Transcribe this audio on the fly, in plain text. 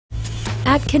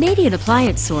At Canadian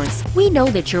Appliance Source, we know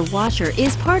that your washer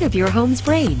is part of your home's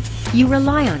brain. You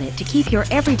rely on it to keep your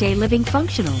everyday living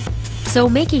functional. So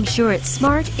making sure it's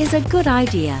smart is a good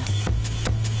idea.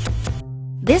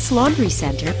 This laundry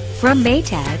center from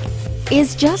Maytag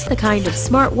is just the kind of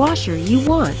smart washer you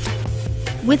want.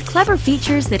 With clever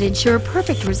features that ensure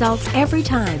perfect results every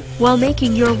time while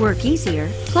making your work easier,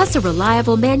 plus a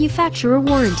reliable manufacturer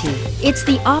warranty, it's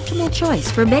the optimal choice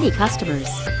for many customers.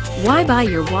 Why buy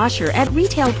your washer at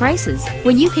retail prices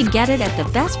when you can get it at the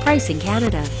best price in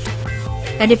Canada?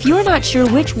 And if you're not sure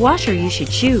which washer you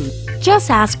should choose, just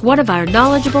ask one of our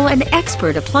knowledgeable and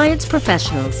expert appliance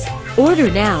professionals. Order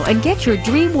now and get your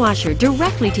dream washer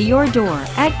directly to your door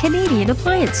at Canadian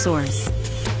Appliance Source.